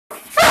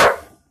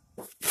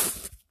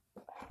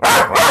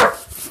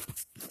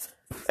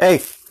Hey,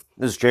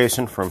 this is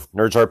Jason from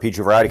Nerds RPG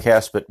Variety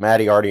Cast, but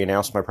Maddie already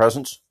announced my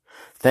presence.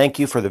 Thank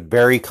you for the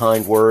very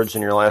kind words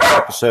in your last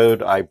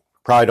episode. I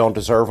probably don't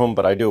deserve them,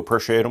 but I do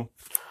appreciate them.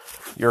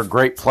 You're a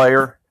great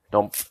player.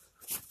 Don't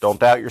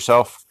doubt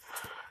yourself.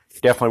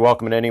 Definitely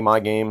welcome in any of my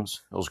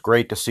games. It was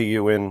great to see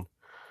you in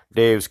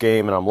Dave's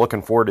game, and I'm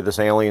looking forward to this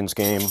Aliens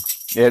game.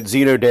 Yeah,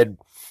 Xeno Dead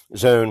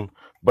Zone,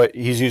 but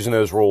he's using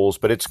those rules,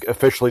 but it's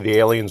officially the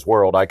Aliens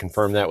world. I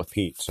confirmed that with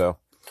Pete, so...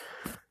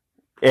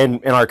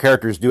 And our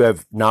characters do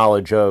have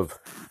knowledge of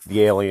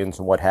the aliens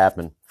and what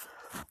happened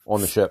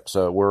on the ship,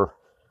 so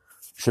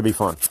should be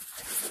fun.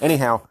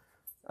 Anyhow,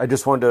 I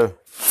just wanted to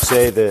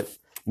say that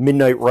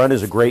Midnight Run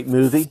is a great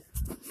movie.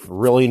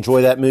 Really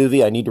enjoy that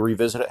movie. I need to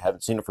revisit it.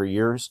 Haven't seen it for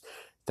years.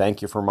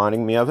 Thank you for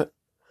reminding me of it,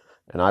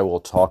 and I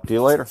will talk to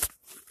you later.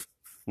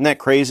 Isn't that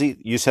crazy?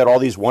 You said all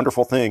these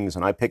wonderful things,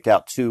 and I picked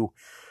out 2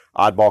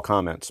 oddball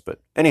comments. But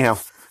anyhow,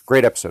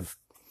 great episode.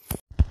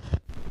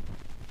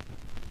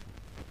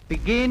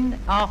 Begin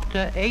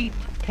after 8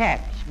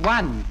 taps.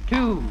 1,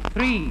 2,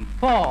 3,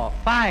 4,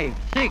 5,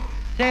 6,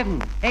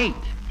 7, 8.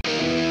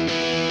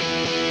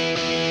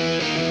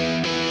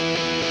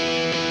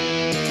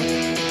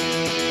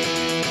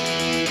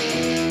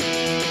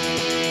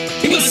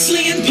 He was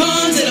slinging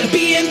puns at a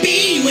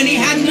B&B when he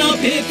had an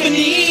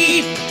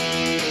epiphany.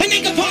 And they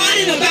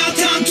complained about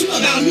time too,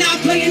 about not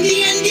playing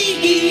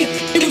D&D.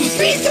 It was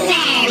free for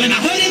all, and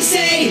I heard him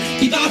say,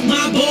 "Keep off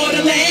my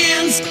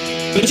Borderlands."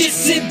 But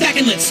just sit back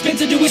and let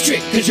Spencer do his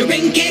trick, cause you're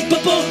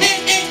incapable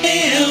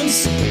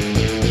hams.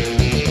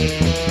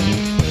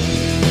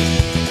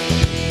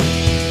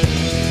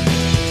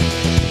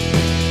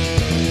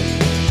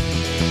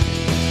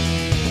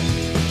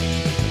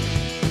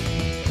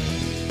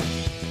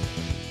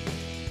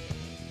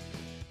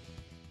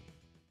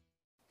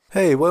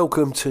 Hey,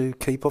 welcome to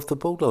Keep Off the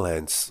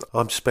Borderlands.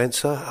 I'm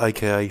Spencer,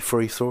 aka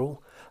Free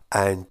Thrall,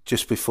 and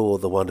just before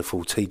the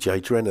wonderful TJ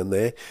Drennan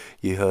there,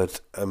 you heard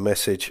a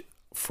message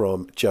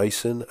from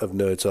Jason of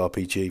Nerds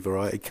RPG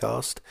Variety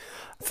Cast.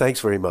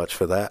 Thanks very much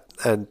for that.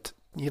 And,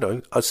 you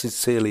know, I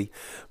sincerely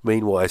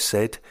mean what I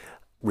said,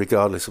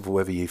 regardless of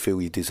whether you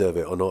feel you deserve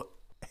it or not.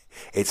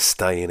 It's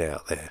staying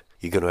out there.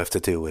 You're going to have to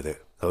deal with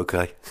it,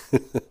 okay?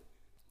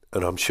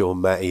 And I'm sure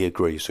Matty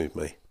agrees with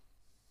me.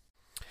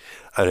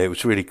 And it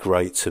was really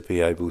great to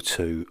be able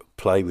to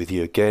play with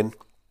you again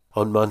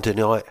on Monday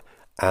night,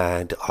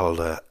 and I'll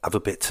have a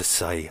bit to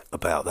say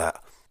about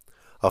that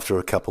after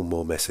a couple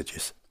more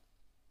messages.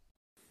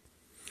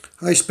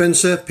 Hi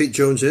Spencer, Pete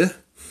Jones here.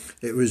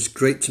 It was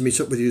great to meet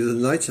up with you the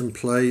other night and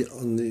play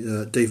on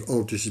the Dave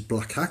Aldridge's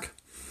Black Hack.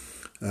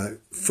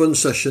 Fun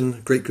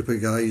session, great group of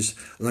guys,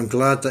 and I'm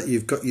glad that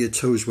you've got your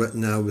toes wet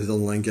now with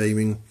online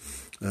gaming.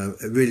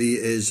 It really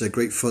is a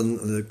great fun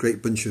and a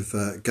great bunch of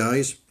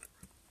guys.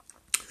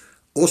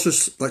 Also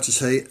like to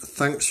say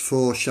thanks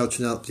for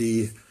shouting out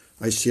the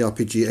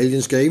ICRPG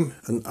Aliens game,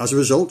 and as a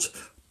result,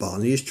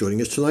 Barney is joining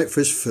us tonight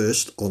for his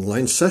first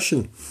online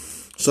session.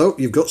 So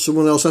you've got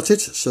someone else at it,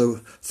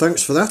 so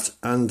thanks for that,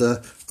 and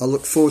I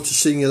look forward to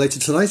seeing you later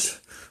tonight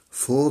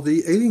for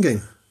the Alien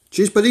game.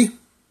 Cheers, buddy.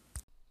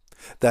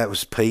 That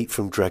was Pete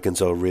from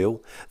Dragons Are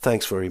Real.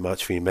 Thanks very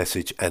much for your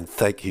message, and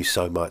thank you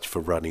so much for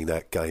running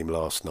that game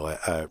last night.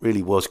 It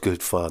really was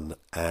good fun,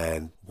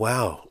 and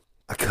wow,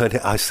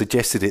 I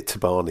suggested it to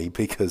Barney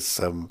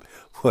because,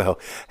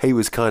 he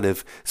was kind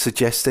of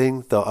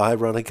suggesting that I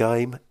run a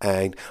game,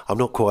 and I'm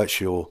not quite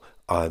sure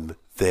I'm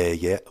there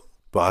yet,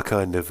 but I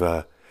kind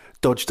of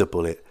dodged a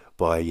bullet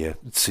by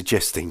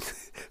suggesting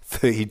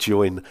that he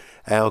join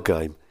our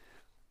game.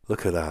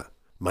 Look at that,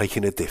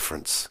 making a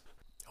difference.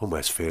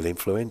 Almost feel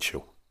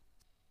influential.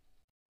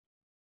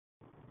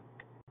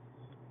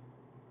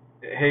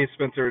 Hey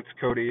Spencer, it's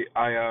Cody.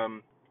 I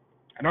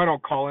know I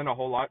don't call in a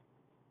whole lot,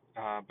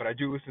 but I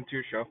do listen to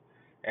your show,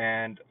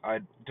 and I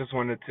just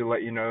wanted to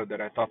let you know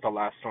that I thought the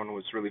last one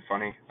was really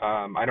funny.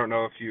 I don't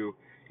know if you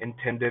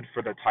intended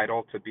for the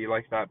title to be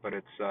like that, but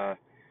it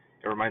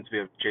reminds me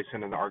of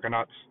Jason and the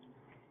Argonauts.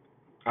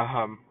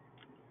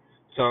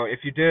 So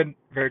if you did,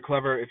 very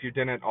clever. If you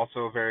didn't,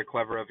 also very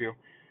clever of you.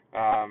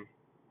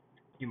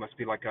 You must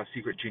be like a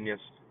secret genius.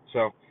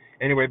 So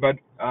anyway, bud,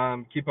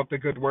 keep up the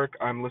good work.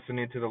 I'm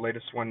listening to the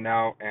latest one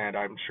now, and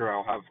I'm sure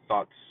I'll have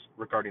thoughts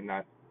regarding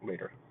that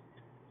later.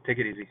 Take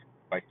it easy.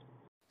 Bye.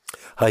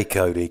 Hey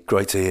Cody,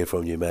 great to hear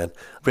from you, man.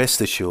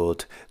 Rest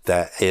assured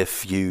that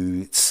if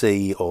you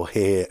see or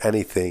hear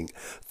anything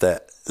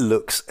that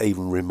looks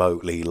even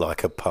remotely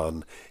like a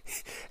pun,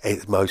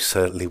 it most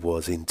certainly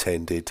was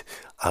intended.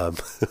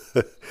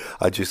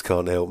 I just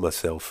can't help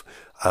myself.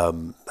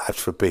 As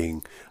for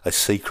being a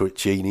secret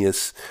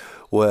genius,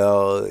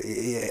 well,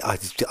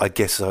 I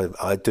guess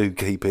I do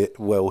keep it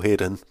well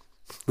hidden.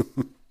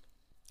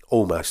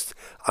 Almost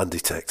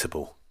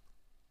undetectable.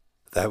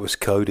 That was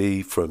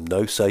Cody from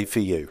No Save For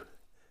You.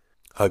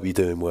 Hope you're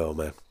doing well,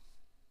 man.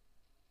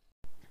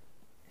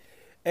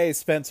 Hey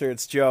Spencer,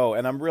 it's Joe,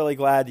 and I'm really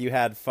glad you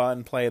had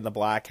fun playing the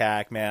Black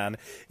Hack, man.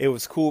 It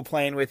was cool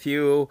playing with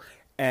you,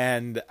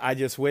 and I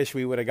just wish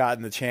we would have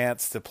gotten the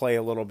chance to play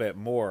a little bit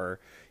more.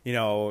 You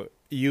know,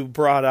 you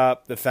brought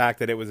up the fact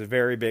that it was a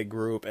very big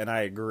group, and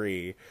I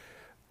agree.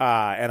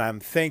 And I'm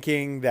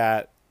thinking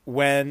that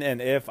when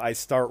and if I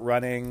start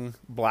running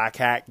Black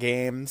Hat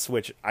games,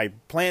 which I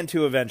plan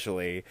to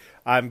eventually,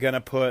 I'm going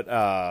to put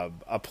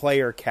a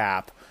player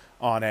cap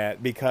on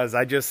it, because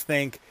I just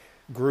think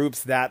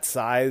groups that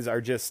size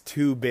are just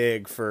too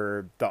big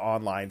for the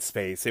online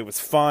space. It was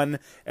fun.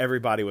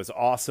 Everybody was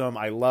awesome.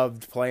 I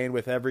loved playing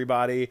with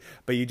everybody,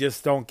 but you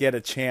just don't get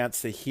a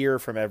chance to hear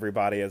from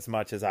everybody as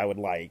much as I would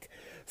like.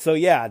 So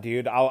yeah,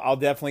 dude, I'll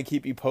definitely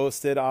keep you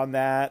posted on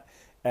that.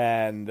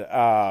 And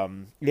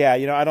yeah,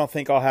 you know, I don't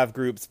think I'll have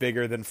groups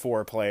bigger than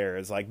 4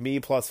 players. Like me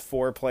plus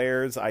 4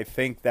 players, I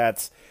think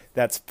that's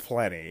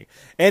plenty.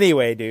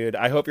 Anyway, dude,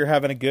 I hope you're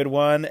having a good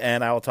one,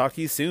 and I will talk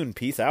to you soon.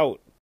 Peace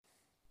out.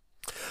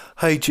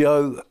 Hey,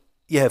 Joe.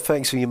 Yeah,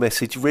 thanks for your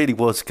message. Really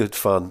was good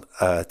fun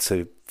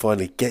to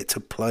finally get to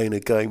playing a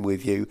game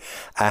with you.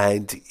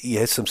 And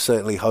yes, I'm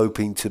certainly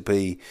hoping to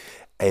be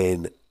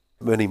in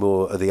many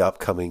more of the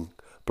upcoming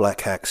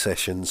Black Hack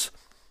sessions.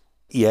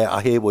 Yeah,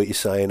 I hear what you're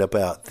saying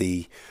about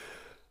the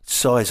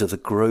size of the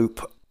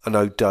group. I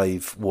know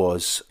Dave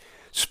was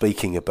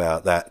speaking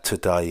about that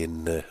today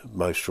in the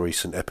most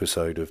recent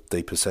episode of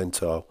D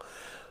Percentile.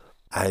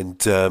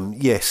 And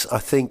yes, I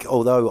think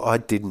although I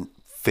didn't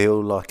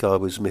feel like I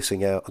was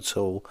missing out at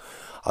all,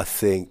 I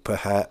think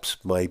perhaps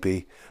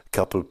maybe a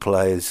couple of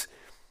players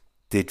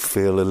did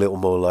feel a little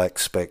more like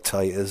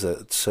spectators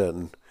at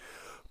certain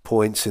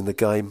points in the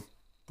game.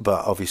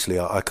 But obviously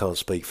I can't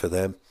speak for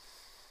them.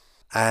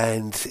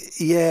 And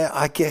yeah,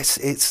 I guess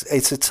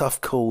it's a tough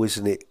call,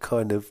 isn't it?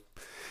 Kind of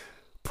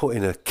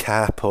putting a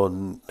cap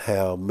on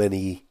how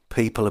many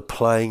people are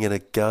playing in a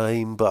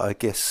game. But I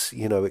guess,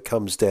 you know, it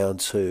comes down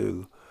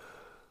to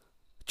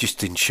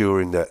just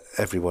ensuring that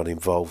everyone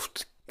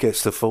involved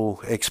gets the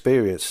full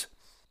experience.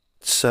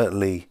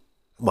 Certainly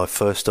my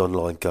first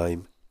online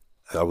game,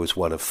 I was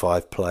one of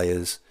 5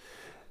 players.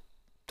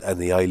 And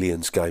the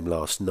Aliens game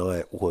last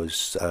night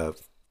was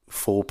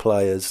 4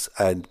 players.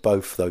 And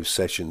both those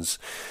sessions,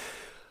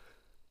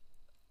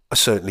 I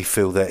certainly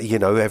feel that, you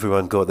know,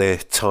 everyone got their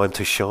time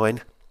to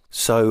shine.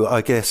 So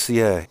I guess,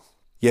 yeah,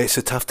 it's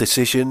a tough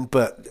decision,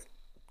 but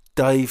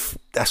Dave,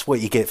 that's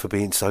what you get for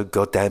being so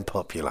goddamn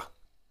popular.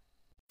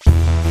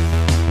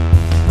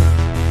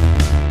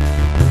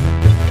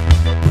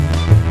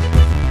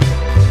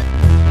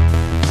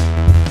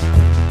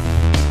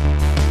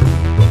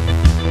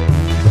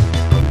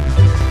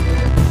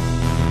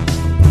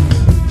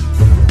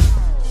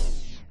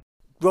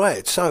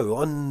 Right, so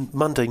on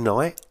Monday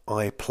night,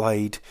 I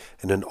played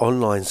in an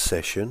online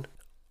session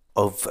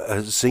of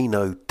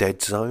Xeno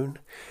Dead Zone,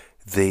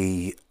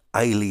 the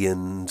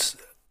Aliens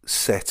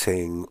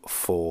setting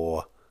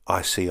for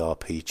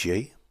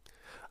ICRPG.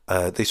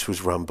 This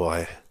was run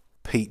by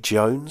Pete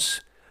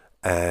Jones,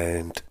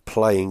 and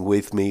playing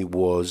with me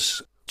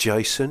was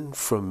Jason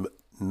from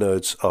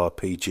Nerds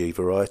RPG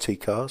Variety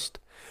Cast,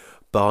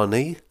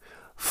 Barney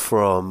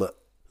from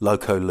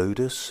Loco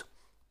Ludus,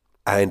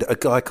 and a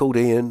guy called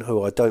Ian,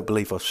 who I don't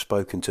believe I've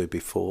spoken to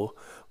before.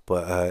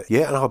 But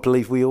yeah, and I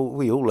believe we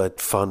all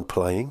had fun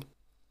playing.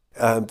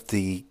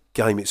 The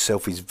game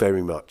itself is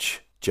very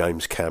much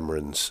James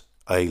Cameron's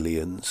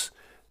Aliens.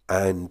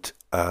 And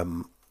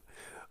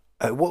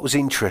what was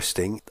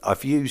interesting,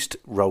 I've used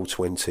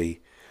Roll20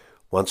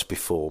 once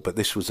before, but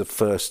this was the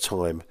first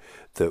time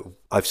that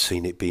I've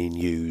seen it being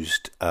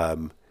used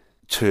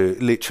to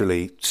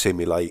literally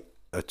simulate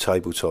a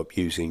tabletop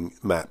using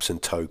maps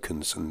and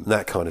tokens and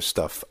that kind of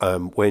stuff.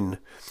 When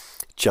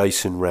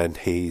Jason ran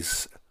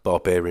his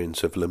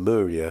Barbarians of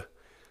Lemuria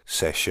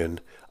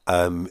session,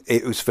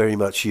 it was very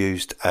much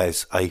used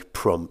as a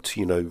prompt,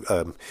 you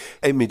know,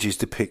 images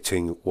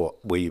depicting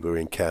what we were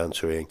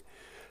encountering.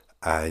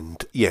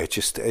 And yeah,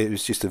 it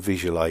was just a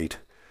visual aid.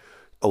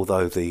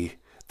 Although the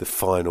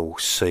final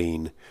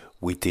scene,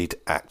 we did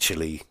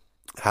actually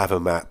have a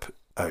map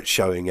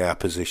showing our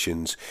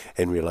positions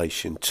in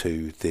relation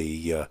to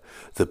the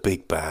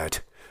big bad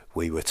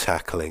we were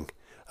tackling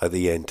at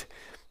the end,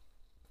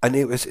 and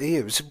it was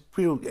a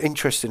real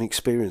interesting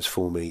experience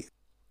for me,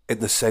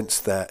 in the sense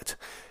that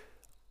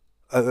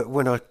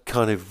when I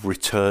kind of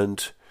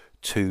returned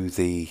to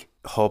the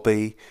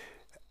hobby,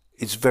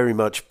 it's very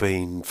much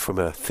been from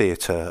a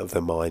theatre of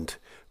the mind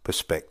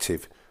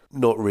perspective,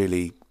 not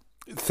really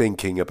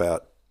thinking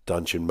about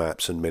dungeon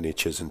maps and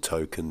miniatures and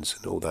tokens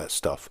and all that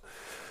stuff.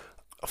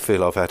 I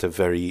feel I've had a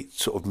very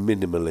sort of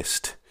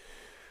minimalist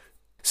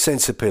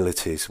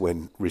sensibilities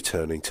when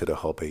returning to the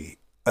hobby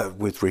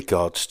with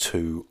regards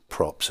to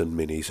props and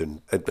minis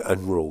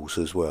and rules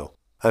as well.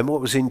 And what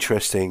was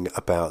interesting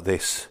about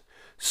this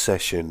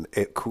session,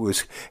 it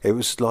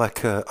was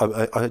like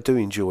I do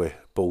enjoy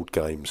board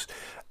games,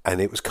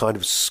 and it was kind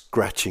of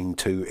scratching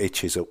 2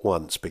 itches at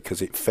once, because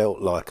it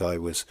felt like I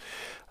was,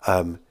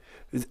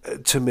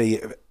 to me,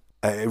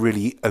 it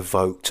really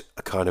evoked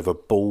a kind of a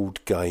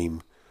board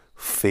game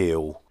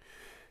feel,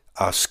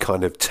 us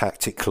kind of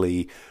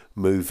tactically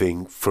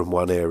moving from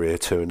one area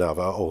to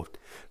another, or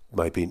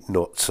maybe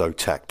not so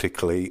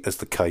tactically as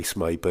the case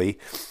may be.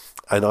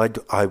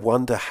 And I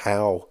wonder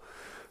how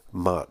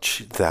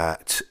much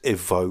that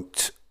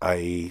evoked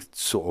a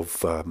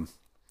sort of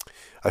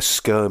a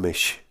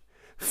skirmish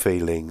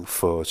feeling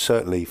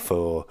certainly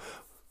for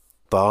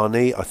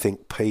Barney. I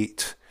think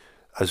Pete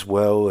as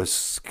well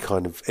as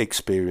kind of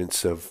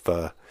experience of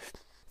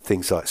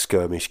things like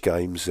skirmish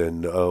games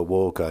and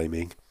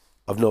wargaming.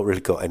 I've not really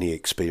got any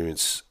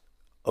experience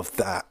of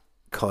that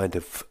kind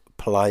of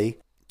play.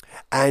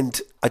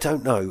 And I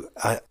don't know,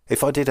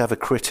 if I did have a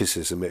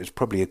criticism, it was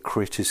probably a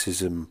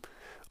criticism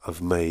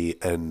of me,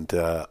 and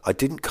I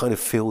didn't kind of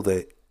feel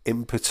the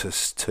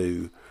impetus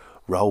to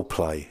role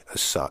play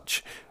as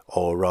such,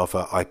 or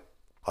rather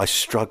I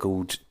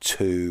struggled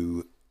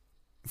to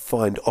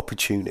find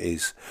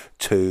opportunities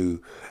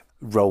to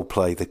role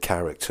play the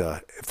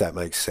character, if that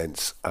makes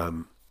sense.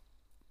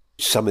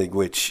 Something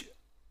which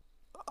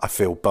I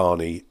feel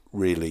Barney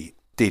really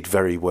did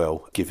very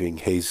well, giving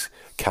his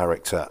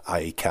character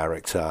a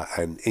character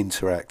and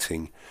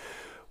interacting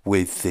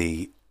with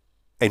the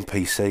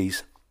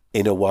NPCs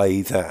in a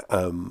way that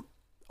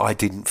I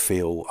didn't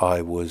feel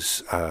I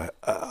was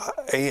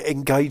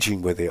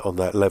engaging with it on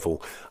that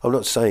level. I'm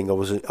not saying I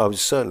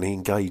was certainly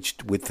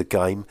engaged with the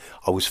game.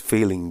 I was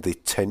feeling the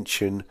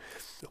tension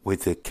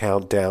with the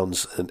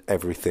countdowns and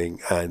everything,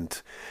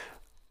 and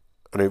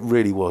it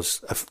really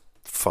was a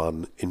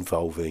fun,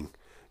 involving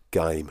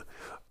game.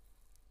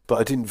 But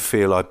I didn't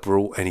feel I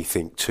brought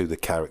anything to the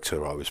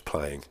character I was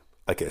playing.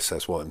 I guess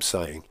that's what I'm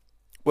saying.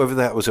 Whether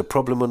that was a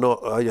problem or not,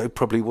 it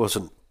probably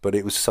wasn't, but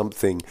it was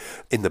something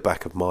in the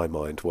back of my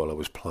mind while I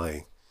was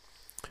playing.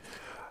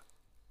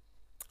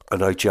 I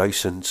know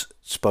Jason's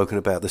spoken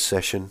about the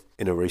session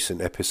in a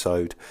recent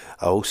episode.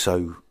 I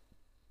also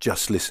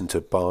just listened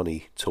to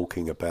Barney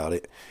talking about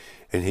it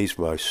in his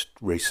most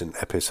recent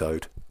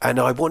episode. And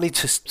I wanted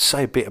to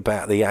say a bit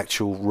about the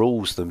actual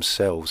rules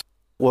themselves.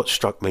 What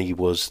struck me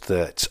was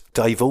that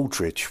Dave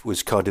Aldridge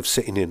was kind of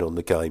sitting in on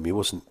the game. He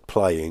wasn't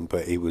playing,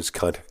 but he was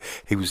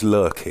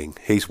lurking.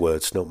 His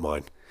words, not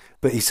mine.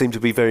 But he seemed to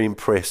be very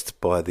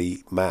impressed by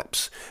the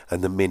maps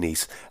and the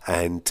minis,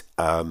 and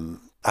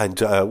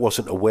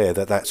wasn't aware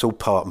that that's all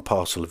part and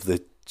parcel of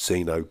the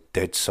Xeno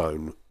Dead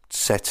Zone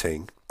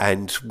setting.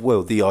 And,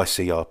 well, the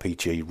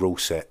ICRPG rule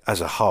set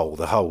as a whole,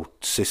 the whole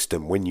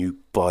system. When you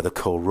buy the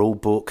core rule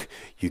book,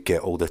 you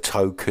get all the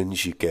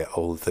tokens, you get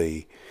all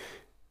the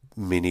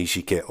minis,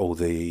 you get all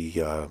the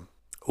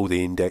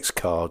index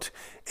card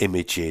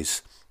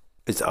images.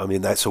 I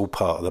mean, that's all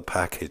part of the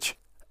package.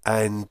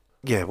 And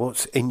yeah,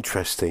 what's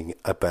interesting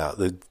about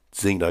the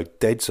Xeno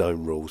Dead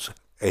Zone rules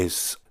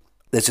is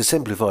there's a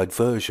simplified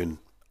version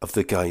of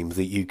the game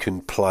that you can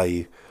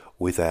play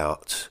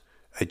without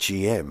a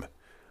GM,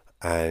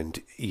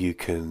 and you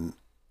can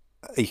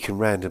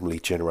randomly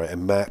generate a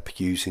map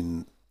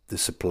using the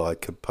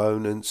supplied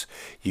components.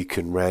 You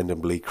can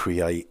randomly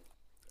create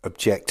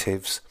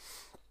objectives,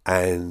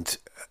 and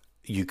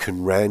you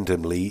can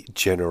randomly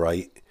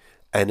generate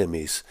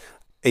enemies.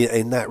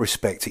 In that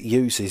respect, it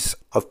uses...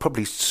 I've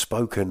probably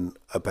spoken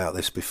about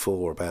this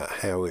before, about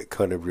how it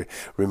kind of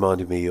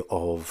reminded me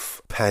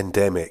of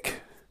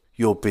Pandemic.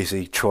 You're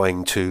busy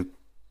trying to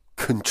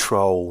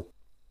control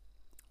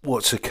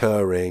what's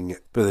occurring,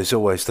 but there's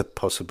always the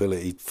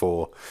possibility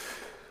for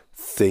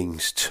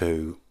things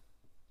to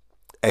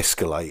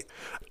escalate.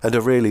 And I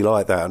really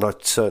like that, and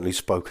I've certainly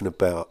spoken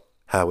about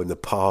how in the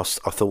past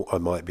I thought I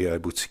might be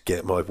able to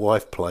get my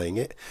wife playing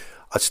it.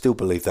 I still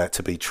believe that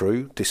to be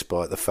true,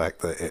 despite the fact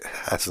that it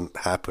hasn't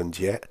happened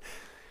yet.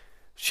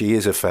 She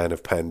is a fan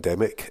of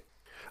Pandemic,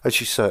 and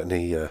she's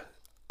certainly an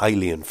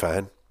Alien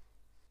fan.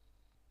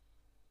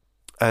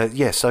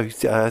 So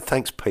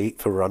thanks, Pete,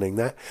 for running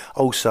that.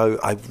 Also,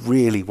 I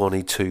really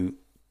wanted to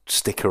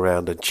stick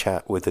around and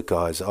chat with the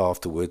guys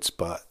afterwards,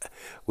 but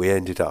we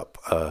ended up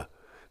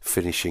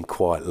finishing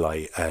quite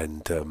late,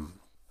 and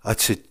I had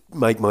to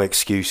make my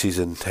excuses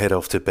and head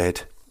off to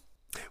bed,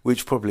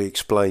 which probably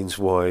explains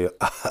why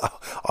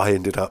I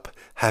ended up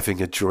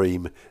having a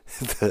dream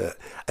that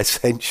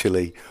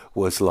essentially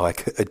was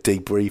like a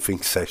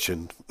debriefing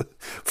session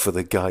for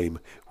the game,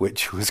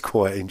 which was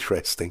quite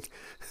interesting.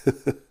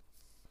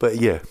 But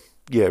yeah,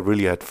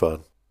 really had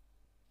fun.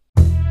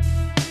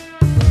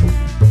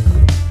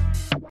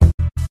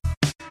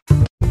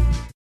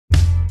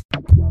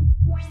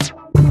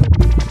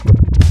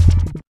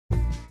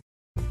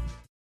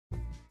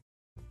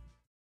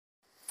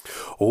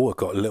 Oh, I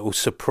got a little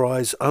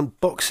surprise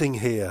unboxing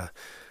here.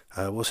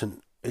 I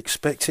wasn't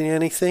expecting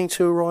anything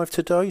to arrive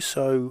today,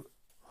 so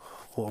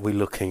what are we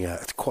looking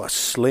at? Quite a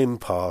slim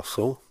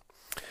parcel.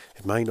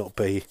 It may not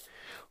be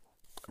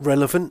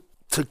relevant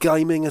to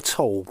gaming at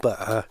all,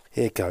 but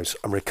here goes.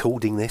 I'm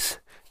recording this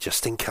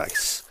just in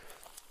case.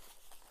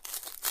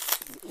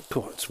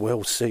 God, it's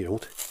well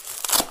sealed.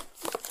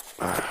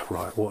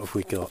 Right, what have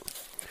we got?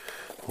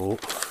 Oh,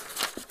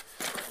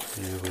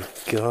 here we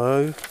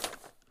go.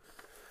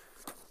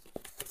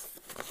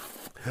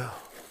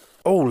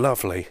 Oh,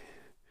 lovely.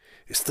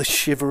 It's the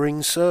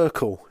Shivering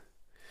Circle,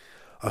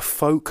 a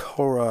folk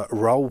horror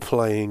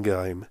role-playing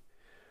game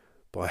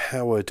by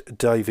Howard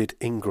David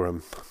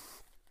Ingram.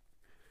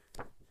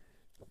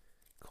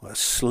 Quite a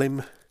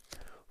slim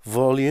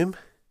volume,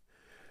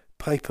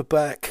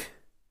 paperback.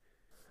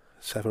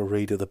 Let's have a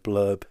read of the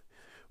blurb.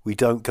 We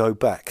don't go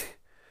back.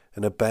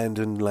 An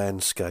abandoned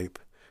landscape,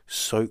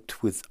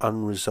 soaked with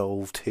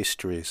unresolved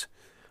histories.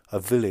 A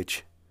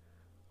village,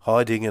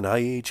 hiding an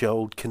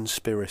age-old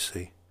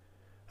conspiracy.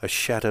 A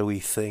shadowy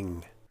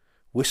thing,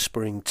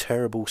 whispering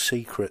terrible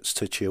secrets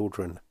to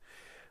children.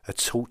 A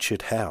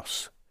tortured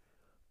house,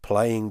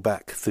 playing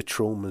back the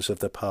traumas of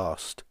the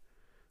past.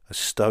 A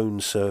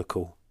stone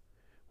circle,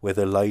 where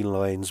the ley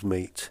lines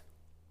meet.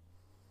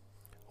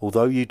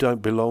 Although you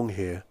don't belong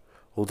here,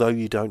 although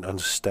you don't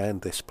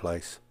understand this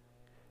place,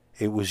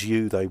 it was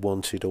you they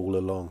wanted all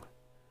along.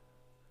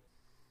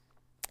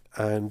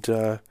 And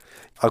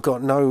I've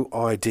got no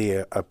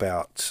idea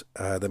about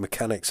the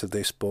mechanics of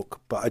this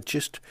book, but I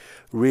just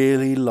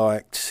really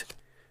liked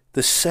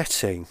the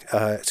setting.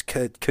 It's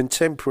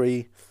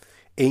contemporary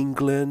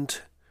England,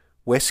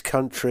 West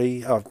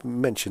Country. I've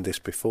mentioned this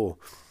before,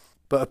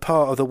 but a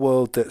part of the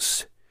world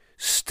that's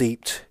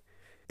steeped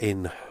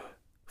in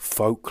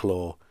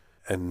folklore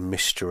and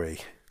mystery.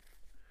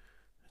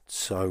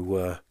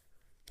 So,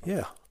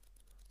 yeah,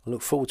 I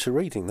look forward to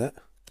reading that.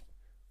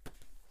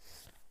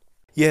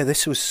 Yeah,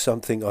 this was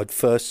something I'd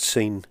first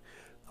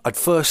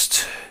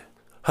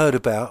heard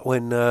about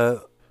when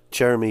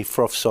Jeremy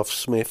Frostsoft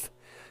Smith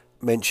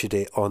mentioned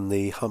it on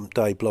the Hump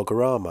Day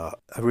Blogorama,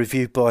 a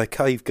review by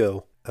Cave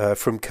Girl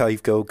from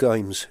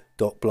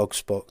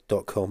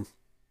cavegirlgames.blogspot.com.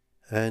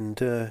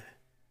 And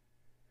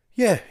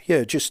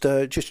just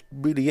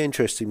really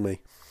interesting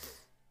me.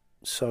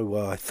 So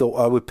I thought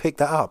I would pick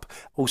that up.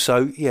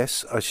 Also,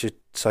 yes, I should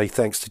say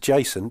thanks to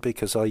Jason,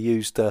 because I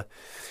used the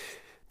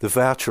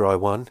voucher I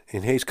won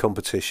in his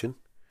competition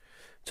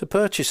to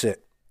purchase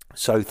it.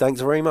 So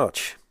thanks very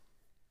much.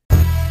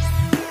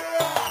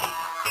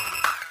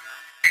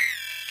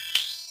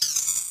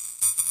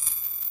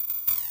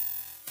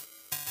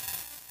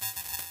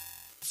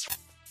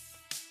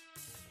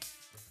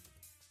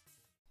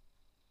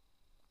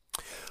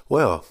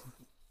 Well,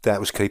 that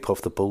was Keep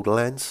Off the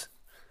Borderlands.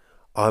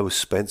 I was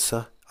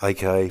Spencer,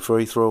 aka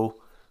Free Throw.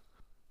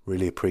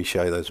 Really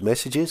appreciate those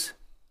messages.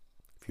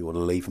 If you want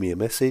to leave me a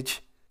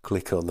message,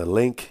 click on the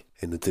link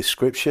in the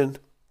description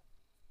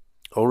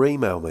or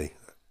email me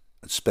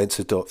at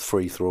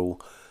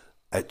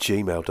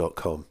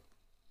spencer.freethrall@gmail.com.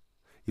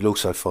 You'll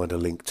also find a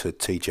link to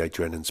TJ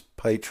Drennan's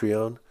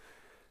Patreon,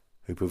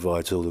 who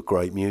provides all the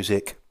great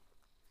music.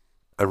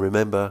 And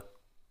remember,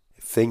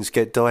 if things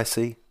get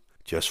dicey,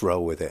 just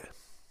roll with it.